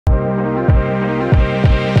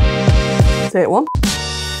Take one.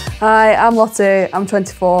 Hi, I'm Lottie, I'm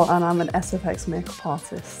 24 and I'm an SFX makeup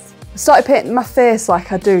artist. I started painting my face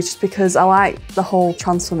like I do just because I like the whole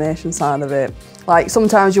transformation side of it. Like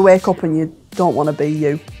sometimes you wake up and you don't want to be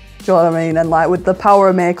you. Do you know what I mean? And like with the power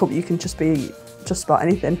of makeup you can just be just about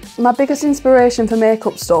anything. My biggest inspiration for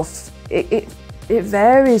makeup stuff, it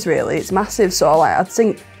varies really, it's massive. So like I'd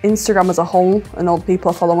think Instagram as a whole and all the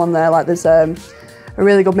people I follow on there, like there's a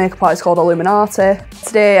really good makeup artist called Illuminati.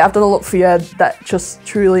 Today I've done a look for you that just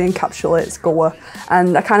truly encapsulates Goa,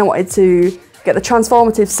 and I kind of wanted to get the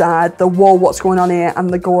transformative side, the whoa what's going on here, and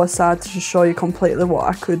the Goa side to just show you completely what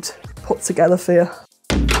I could put together for you.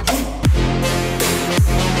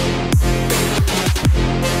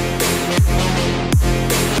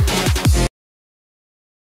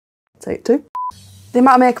 Take two. The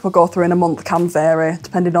amount of makeup I go through in a month can vary,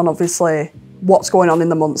 depending on obviously what's going on in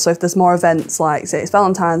the month. So if there's more events, like say it's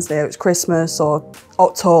Valentine's Day, or it's Christmas, or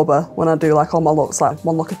October, when I do like all my looks, like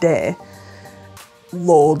one look a day,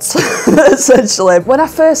 loads, essentially. When I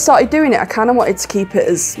first started doing it, I kind of wanted to keep it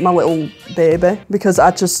as my little baby, because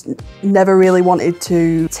I just never really wanted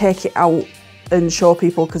to take it out and show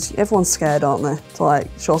people, because everyone's scared, aren't they, to like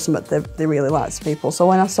show something they really like to people. So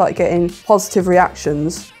when I started getting positive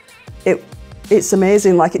reactions, it's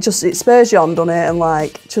amazing. Like it spurs you on, doesn't it? And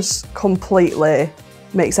like just completely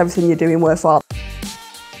makes everything you're doing worthwhile.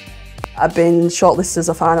 I've been shortlisted as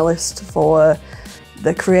a finalist for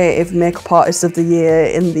the Creative Makeup Artist of the Year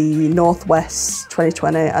in the Northwest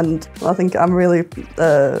 2020, and I think I'm really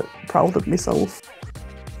proud of myself.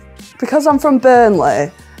 Because I'm from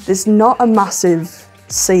Burnley, there's not a massive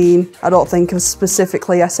scene, I don't think, of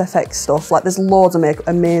specifically SFX stuff. Like there's loads of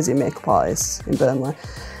amazing makeup artists in Burnley.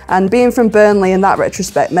 And being from Burnley in that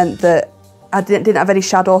retrospect meant that I didn't have any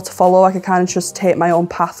shadow to follow. I could kind of just take my own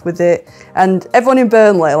path with it. And everyone in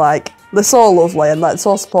Burnley, like, they're so lovely and like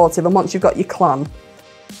so supportive. And once you've got your clan,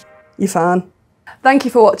 you're fine. Thank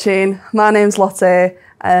you for watching. My name's Lottie,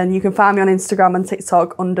 and you can find me on Instagram and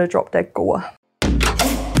TikTok under DropDeadGoa.